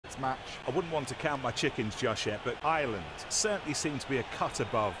match. I wouldn't want to count my chickens just yet, but Ireland certainly seem to be a cut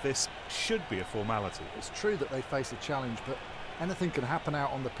above. This should be a formality. It's true that they face a challenge, but anything can happen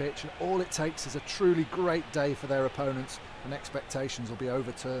out on the pitch, and all it takes is a truly great day for their opponents, and expectations will be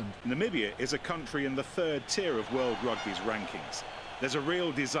overturned. Namibia is a country in the third tier of World Rugby's rankings. There's a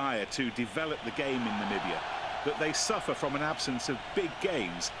real desire to develop the game in Namibia, but they suffer from an absence of big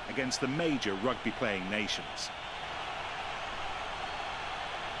games against the major rugby-playing nations.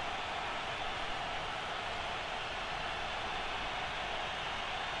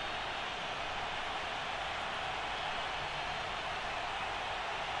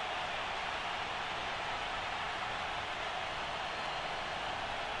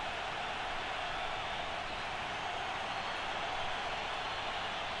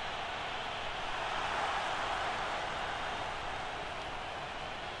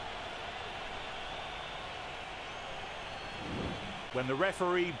 When the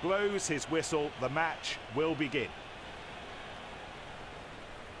referee blows his whistle, the match will begin.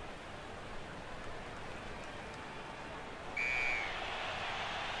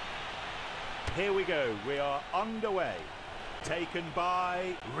 Here we go, we are underway. Taken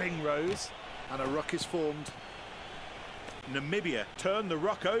by Ringrose. And a ruck is formed. Namibia turn the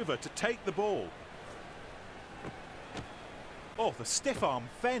ruck over to take the ball. Oh, the stiff arm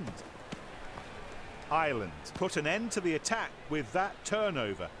fend. Ireland put an end to the attack with that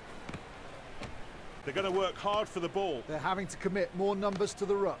turnover. They're going to work hard for the ball. They're having to commit more numbers to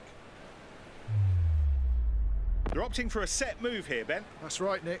the ruck. They're opting for a set move here, Ben. That's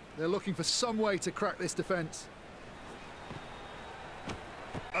right, Nick. They're looking for some way to crack this defence.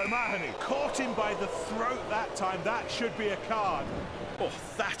 O'Mahony caught him by the throat that time. That should be a card. Oh,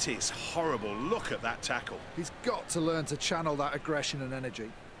 that is horrible. Look at that tackle. He's got to learn to channel that aggression and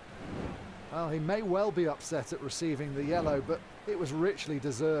energy. Well, he may well be upset at receiving the yellow, but it was richly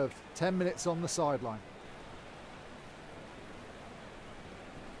deserved. 10 minutes on the sideline.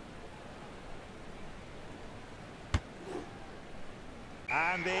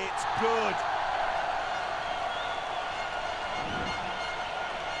 And it's good.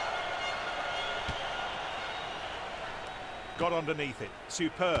 Got underneath it.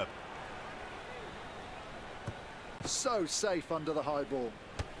 Superb. So safe under the high ball.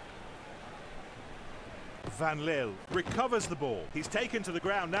 Van Lille recovers the ball. He's taken to the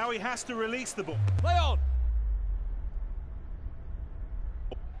ground. Now he has to release the ball. Play on!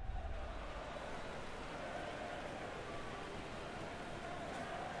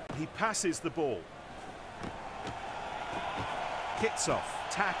 He passes the ball. Kitsoff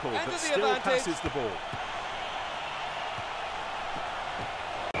tackle, but still passes the ball.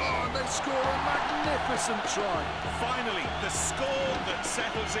 Oh, and they score a magnificent try. Finally, the score that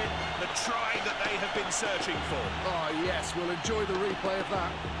settles it, the try that they have been searching for. Oh, yes, we'll enjoy the replay of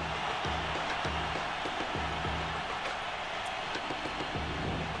that.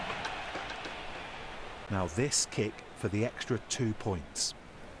 Now this kick for the extra 2 points.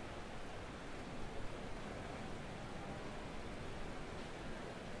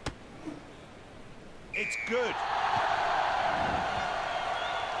 It's good.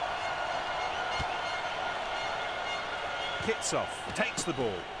 Kitsoff takes the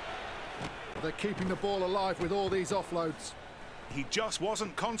ball. They're keeping the ball alive with all these offloads. He just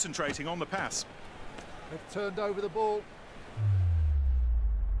wasn't concentrating on the pass. They've turned over the ball.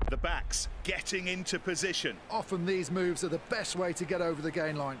 The backs getting into position. Often these moves are the best way to get over the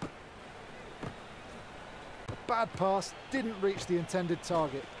gain line. A bad pass didn't reach the intended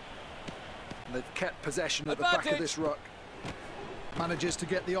target. And they've kept possession at the back of this ruck. Manages to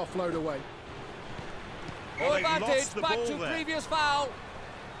get the offload away. Oh, advantage, back to previous foul.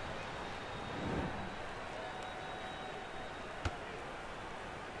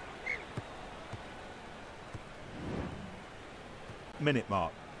 Minute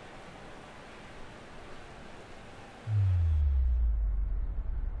mark.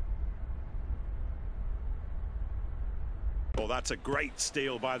 Well, that's a great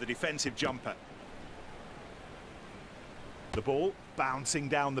steal by the defensive jumper. The ball bouncing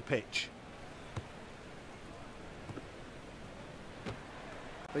down the pitch.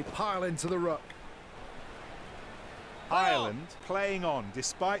 They pile into the ruck. Ireland playing on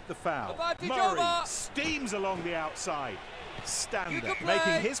despite the foul. Advantage Murray over. steams along the outside. Stander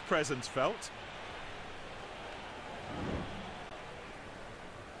making his presence felt.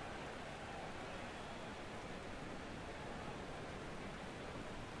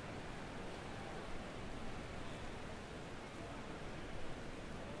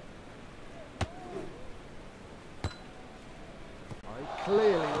 They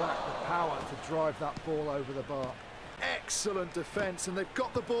clearly lack the power to drive that ball over the bar. Excellent defence, and they've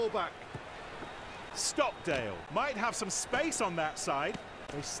got the ball back. Stockdale might have some space on that side.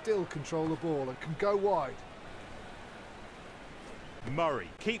 They still control the ball and can go wide. Murray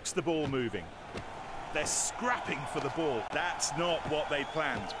keeps the ball moving. They're scrapping for the ball. That's not what they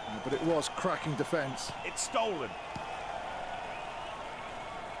planned. But it was cracking defence. It's stolen.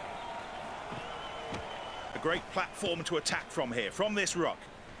 A great platform to attack from here, from this ruck.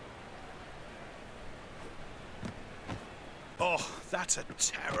 Oh, that's a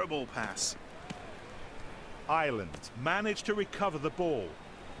terrible pass. Ireland managed to recover the ball.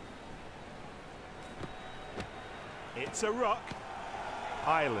 It's a ruck.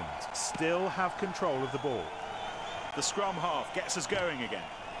 Ireland still have control of the ball. The scrum half gets us going again.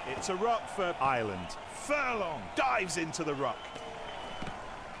 It's a ruck for Ireland. Furlong dives into the ruck.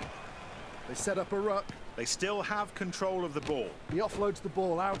 They set up a ruck. They still have control of the ball. He offloads the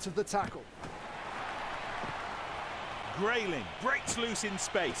ball out of the tackle. Grayling breaks loose in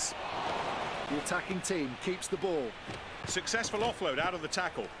space. The attacking team keeps the ball. Successful offload out of the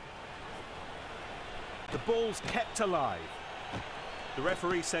tackle. The ball's kept alive. The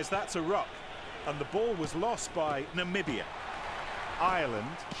referee says that's a ruck, and the ball was lost by Namibia. Ireland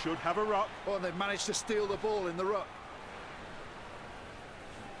should have a ruck. Oh, and they've managed to steal the ball in the ruck.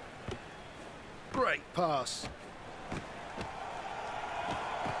 Great pass.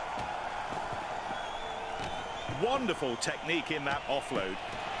 Wonderful technique in that offload.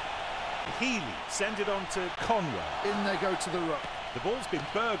 Healy sent it on to Conwell. In they go to the ruck. The ball's been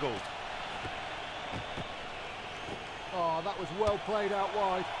burgled. Oh, that was well played out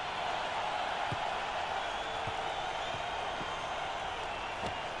wide.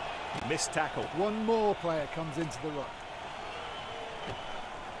 Missed tackle. One more player comes into the ruck.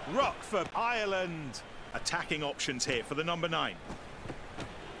 Ruck for Ireland. Attacking options here for the number 9.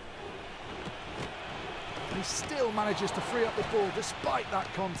 He still manages to free up the ball despite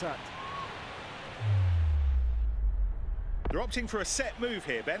that contact. They're opting for a set move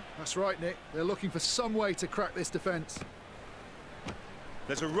here, Ben. That's right, Nick. They're looking for some way to crack this defence.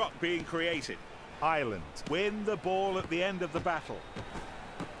 There's a ruck being created. Ireland win the ball at the end of the battle.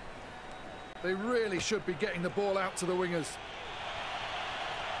 They really should be getting the ball out to the wingers.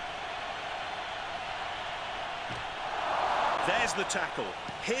 There's the tackle.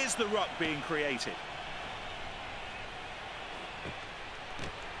 Here's the ruck being created.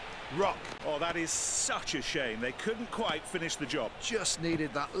 Ruck. Oh, that is such a shame. They couldn't quite finish the job. Just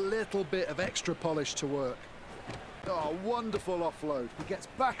needed that little bit of extra polish to work. Oh, wonderful offload. He gets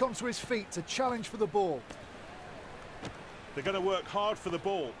back onto his feet to challenge for the ball. They're going to work hard for the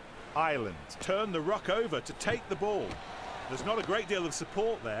ball. Ireland turn the ruck over to take the ball. There's not a great deal of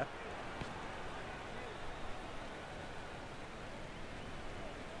support there.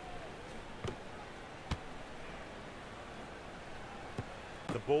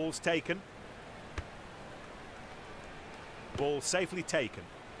 The ball's taken. Ball safely taken.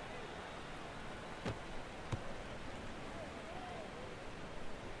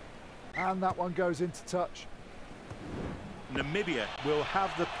 And that one goes into touch. Namibia will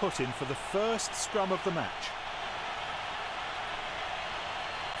have the put-in for the first scrum of the match.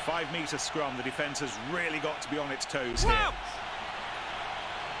 5-metre scrum. The defence has really got to be on its toes here. Crouch!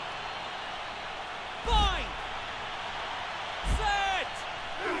 Fine! Set!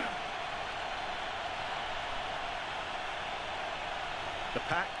 The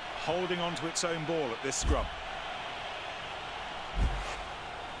pack holding on to its own ball at this scrum.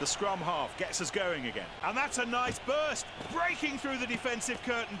 The scrum half gets us going again. And that's a nice burst, breaking through the defensive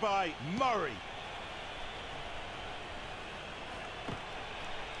curtain by Murray.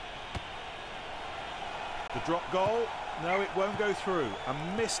 The drop goal, no, it won't go through.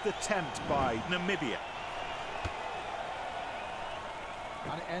 A missed attempt by Namibia.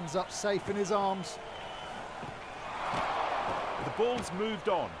 And it ends up safe in his arms. The ball's moved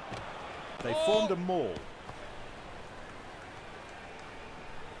on. They formed a maul.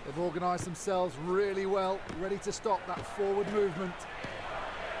 They've organised themselves really well, ready to stop that forward movement.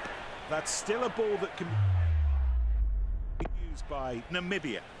 That's still a ball that can be used by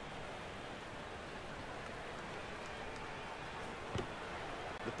Namibia.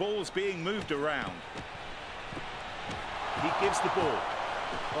 The ball's being moved around. He gives the ball.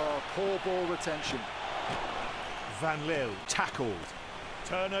 Oh, poor ball retention. Van Lille tackled.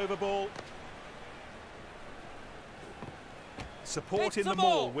 Turnover ball. Support in the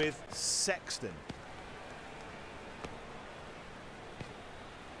maul with Sexton.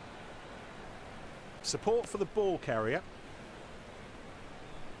 Support for the ball carrier.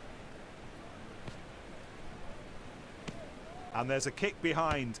 And there's a kick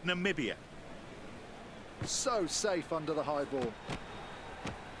behind Namibia. So safe under the high ball.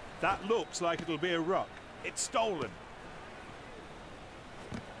 That looks like it'll be a ruck. It's stolen.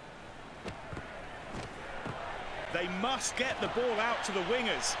 They must get the ball out to the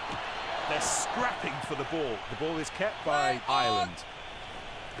wingers. They're scrapping for the ball. The ball is kept by Ireland.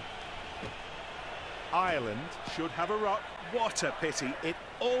 Ireland should have a ruck. What a pity. It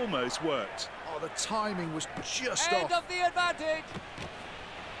almost worked. Oh, the timing was just End off. of the advantage.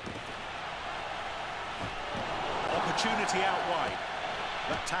 Opportunity out wide.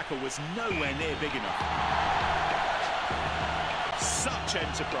 That tackle was nowhere near big enough. Such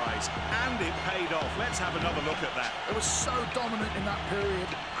enterprise, and it paid off. Let's have another look at that. It was so dominant in that period.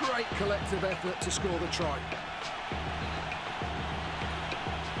 Great collective effort to score the try.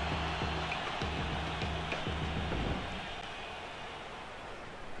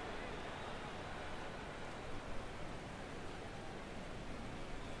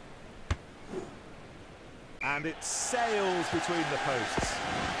 And it sails between the posts.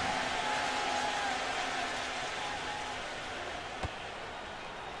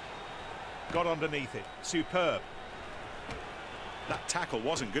 Got underneath it. Superb. That tackle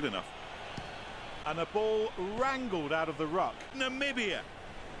wasn't good enough. And a ball wrangled out of the ruck. Namibia.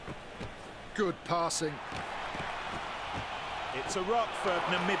 Good passing. It's a ruck for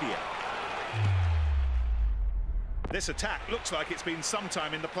Namibia. This attack looks like it's been some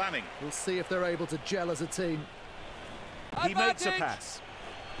time in the planning. We'll see if they're able to gel as a team. He makes a pass.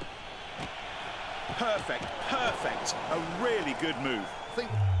 Perfect, perfect. A really good move. I think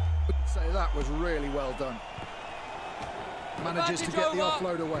we could say that was really well done. Manages to get the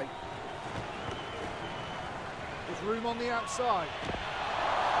offload away. There's room on the outside.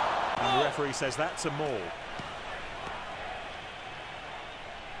 And the referee says that's a maul.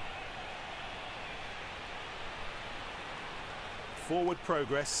 Forward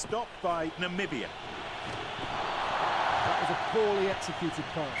progress stopped by Namibia. That was a poorly executed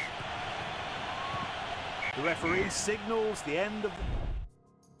pass. The referee signals the end of the...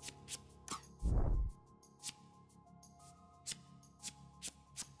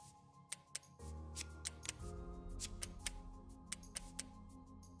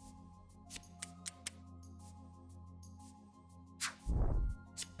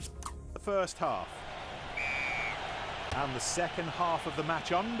 first half. And the second half of the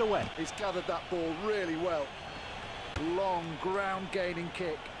match underway. He's gathered that ball really well. Long ground gaining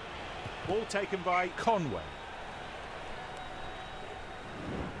kick. Ball taken by Conway.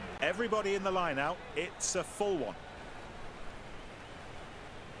 Everybody in the line out. It's a full one.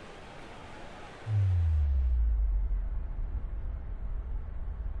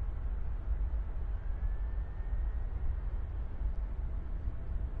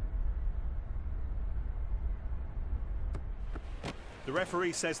 The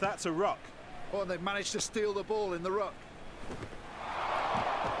referee says that's a ruck. Oh, and they've managed to steal the ball in the ruck.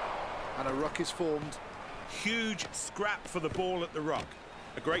 And a ruck is formed. Huge scrap for the ball at the ruck.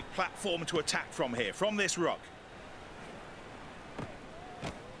 A great platform to attack from here, from this ruck.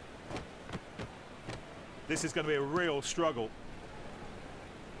 This is going to be a real struggle.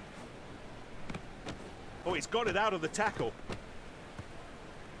 Oh, he's got it out of the tackle.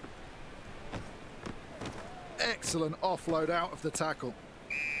 Excellent offload out of the tackle.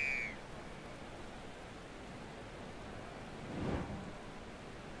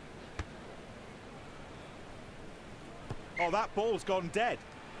 Oh, that ball's gone dead.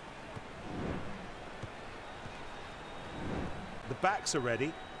 The backs are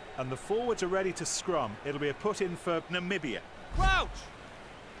ready, and the forwards are ready to scrum. It'll be a put in for Namibia. Crouch.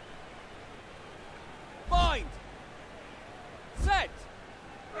 Bind. Set.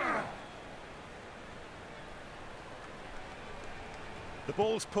 The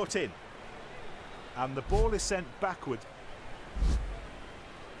ball's put in, and the ball is sent backward.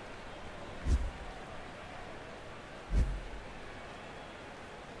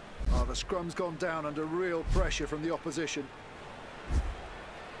 Oh, the scrum's gone down under real pressure from the opposition.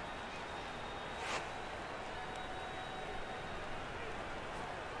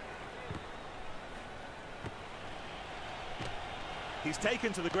 He's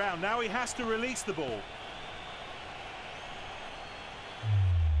taken to the ground. Now he has to release the ball.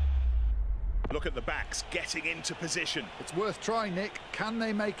 Look at the backs getting into position. It's worth trying, Nick. Can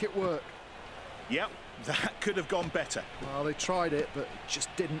they make it work? Yep, that could have gone better. Well, they tried it, but it just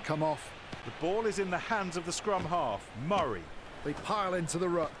didn't come off. The ball is in the hands of the scrum half. Murray. They pile into the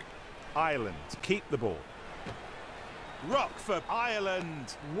ruck. Ireland keep the ball. Ruck for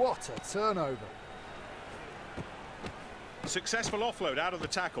Ireland. What a turnover. Successful offload out of the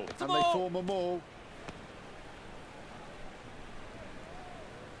tackle. And they form a maul.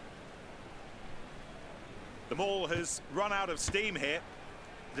 The ball has run out of steam here.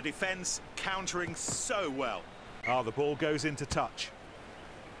 The defence countering so well. Ah, the ball goes into touch.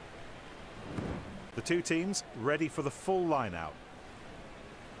 The two teams ready for the full line-out.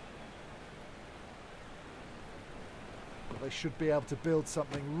 They should be able to build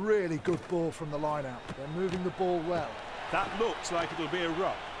something really good ball from the line-out. They're moving the ball well. That looks like it'll be a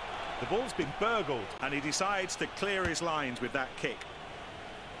ruck. The ball's been burgled. And he decides to clear his lines with that kick.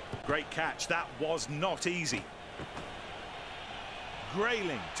 Great catch. That was not easy.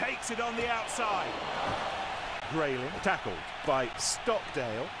 Grayling takes it on the outside. Grayling tackled by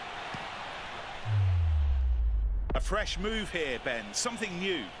Stockdale. A fresh move here, Ben. Something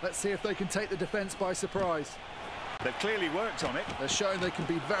new. Let's see if they can take the defence by surprise. They've clearly worked on it. They're showing they can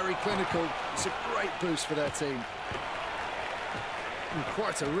be very clinical. It's a great boost for their team. And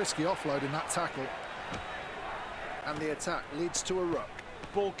quite a risky offload in that tackle. And the attack leads to a ruck.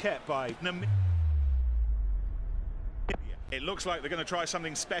 Ball kept by Namibia. It looks like they're going to try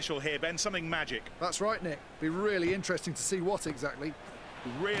something special here, Ben, something magic. That's right, Nick. Be really interesting to see what exactly.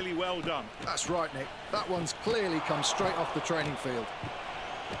 Really well done. That's right, Nick. That one's clearly come straight off the training field.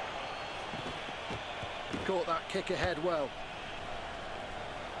 Caught that kick ahead well.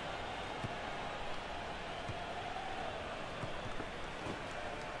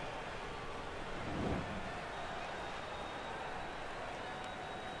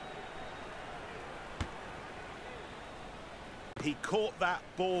 He caught that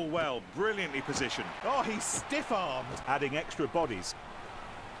ball well, brilliantly positioned. Oh, he's stiff-armed, adding extra bodies.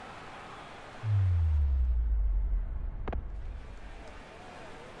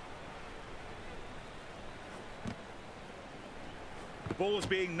 Ball's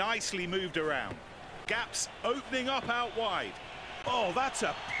being nicely moved around. Gaps opening up out wide. Oh, that's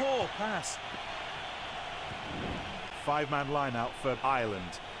a poor pass. Five-man line-out for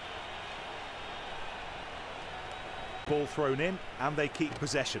Ireland. Ball thrown in, and they keep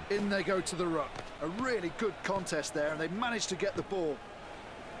possession. In they go to the ruck. A really good contest there, and they managed to get the ball.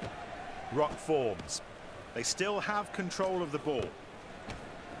 Ruck forms. They still have control of the ball.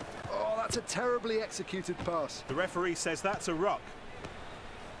 Oh, that's a terribly executed pass. The referee says that's a ruck.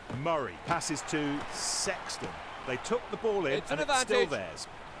 Murray passes to Sexton. They took the ball in, It's an and it's still advantage. theirs.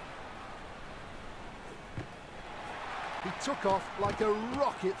 He took off like a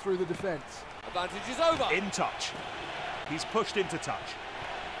rocket through the defence. Advantage is over. In touch. He's pushed into touch.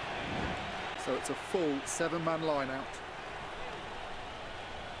 So it's a full seven-man line-out.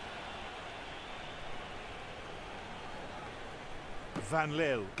 Van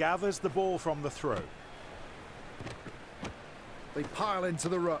Lille gathers the ball from the throw. They pile into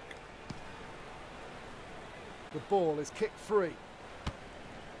the ruck. The ball is kicked free.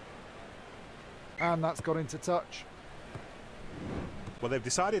 And that's got into touch. Well, they've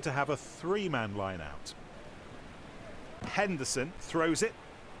decided to have a three-man line-out. Henderson throws it,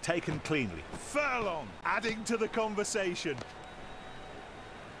 taken cleanly. Furlong adding to the conversation.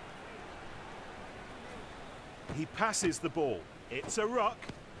 He passes the ball. It's a ruck,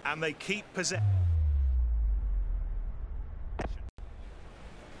 And they keep possession.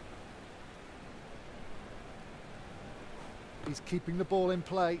 He's keeping the ball in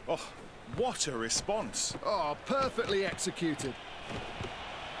play. Oh, what a response. Oh, perfectly executed.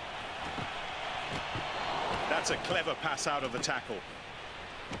 That's a clever pass out of the tackle.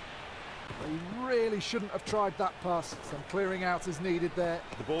 He really shouldn't have tried that pass. Some clearing out is needed there.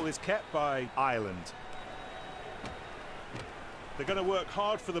 the ball is kept by Ireland. They're going to work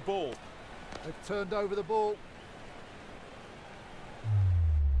hard for the ball. They've turned over the ball.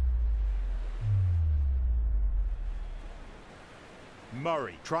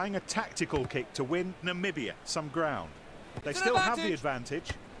 Murray trying a tactical kick to win Namibia. some ground. They It's an still have the advantage.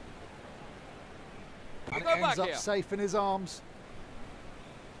 advantage. And go it ends back up here. safe in his arms.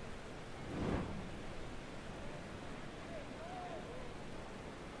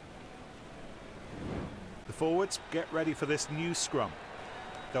 The forwards get ready for this new scrum.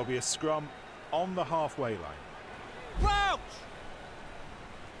 There'll be a scrum on the halfway line. Crouch!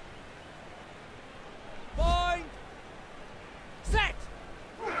 Point! Set!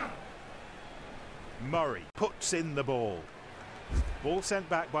 Murray puts in the ball. Ball sent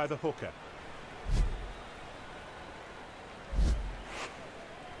back by the hooker.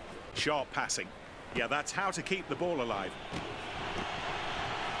 Sharp passing. Yeah, that's how to keep the ball alive.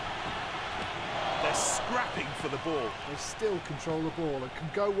 They're scrapping for the ball. They still control the ball and can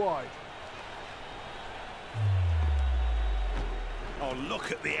go wide. Oh,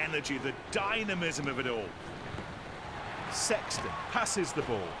 look at the energy, the dynamism of it all. Sexton passes the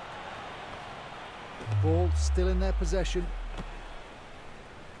ball. Ball still in their possession.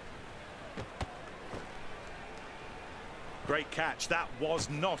 Great catch. That was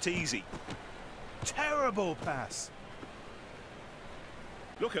not easy. Terrible pass.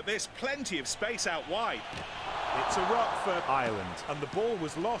 Look at this, plenty of space out wide. It's a ruck for Ireland, and the ball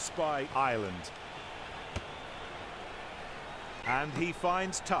was lost by Ireland. And he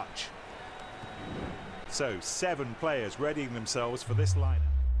finds touch. So 7 players readying themselves for this lineup.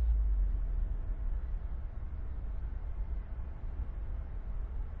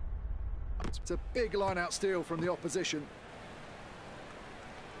 It's a big line-out steal from the opposition.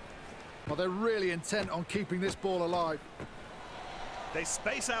 Well, they're really intent on keeping this ball alive. They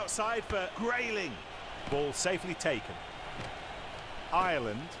space outside for Grayling. Ball safely taken.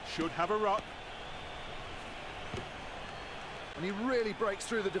 Ireland should have a ruck. And he really breaks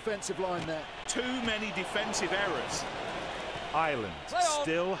through the defensive line there. Too many defensive errors. Ireland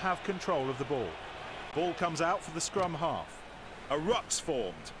still have control of the ball. Ball comes out for the scrum half. A ruck's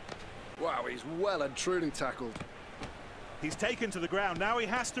formed. Wow, he's well and truly tackled. He's taken to the ground. Now he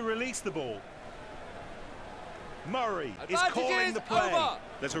has to release the ball. Murray is calling the play. Over.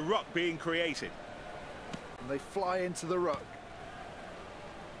 There's a ruck being created. And they fly into the ruck.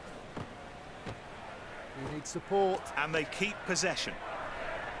 He needs support. And they keep possession.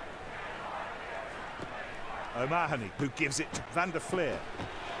 O'Mahony, who gives it to Van der Fleer.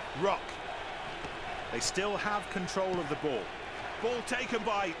 Ruck. They still have control of the ball. Ball taken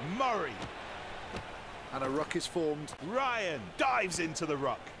by Murray. And a ruck is formed. Ryan dives into the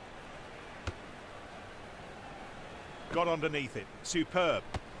ruck. Got underneath it. Superb.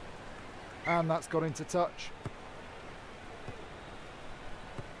 And that's got into touch.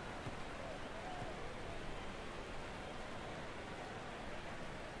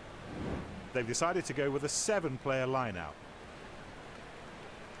 They've decided to go with a 7-player line-out.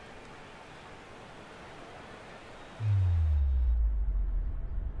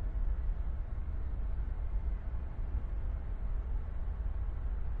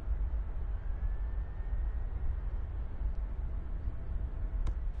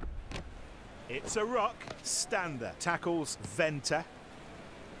 It's a ruck. Stander tackles Venter.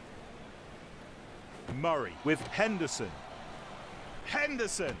 Murray with Henderson.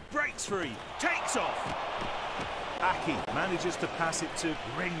 Henderson breaks free, takes off. Aki manages to pass it to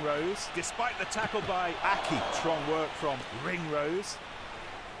Ringrose, despite the tackle by Aki. Strong work from Ringrose.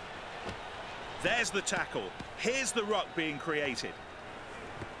 There's the tackle. Here's the ruck being created.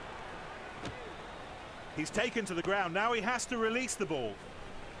 He's taken to the ground. Now he has to release the ball.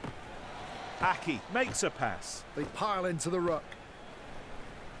 Aki makes a pass. They pile into the ruck.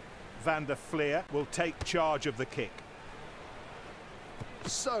 Van der Fleer will take charge of the kick.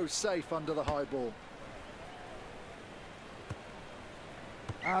 So safe under the high ball.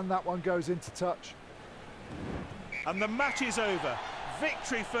 And that one goes into touch. And the match is over.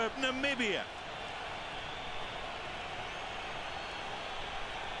 Victory for Namibia.